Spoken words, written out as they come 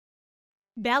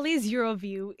Bali's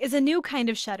EuroVue is a new kind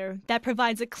of shutter that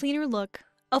provides a cleaner look,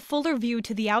 a fuller view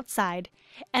to the outside,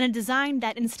 and a design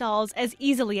that installs as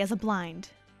easily as a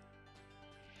blind.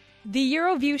 The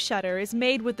EuroVue shutter is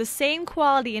made with the same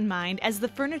quality in mind as the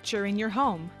furniture in your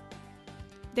home.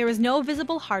 There is no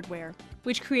visible hardware,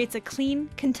 which creates a clean,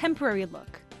 contemporary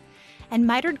look, and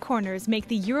mitered corners make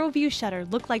the EuroVue shutter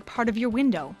look like part of your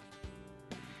window.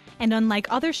 And unlike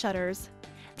other shutters,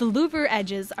 the louver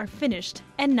edges are finished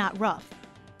and not rough.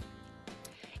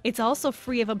 It's also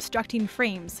free of obstructing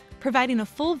frames, providing a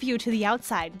full view to the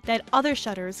outside that other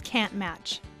shutters can't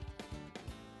match.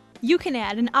 You can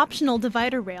add an optional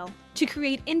divider rail to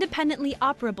create independently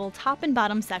operable top and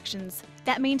bottom sections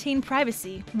that maintain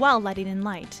privacy while letting in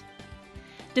light.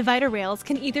 Divider rails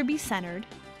can either be centered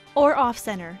or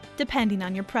off-center, depending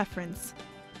on your preference.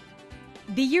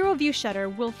 The EuroVue shutter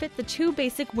will fit the two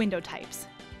basic window types,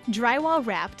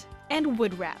 drywall-wrapped and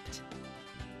wood-wrapped.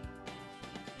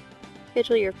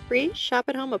 Schedule your free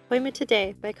shop-at-home appointment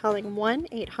today by calling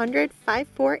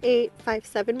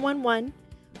 1-800-548-5711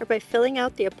 or by filling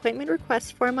out the appointment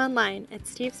request form online at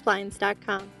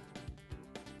stevesblinds.com.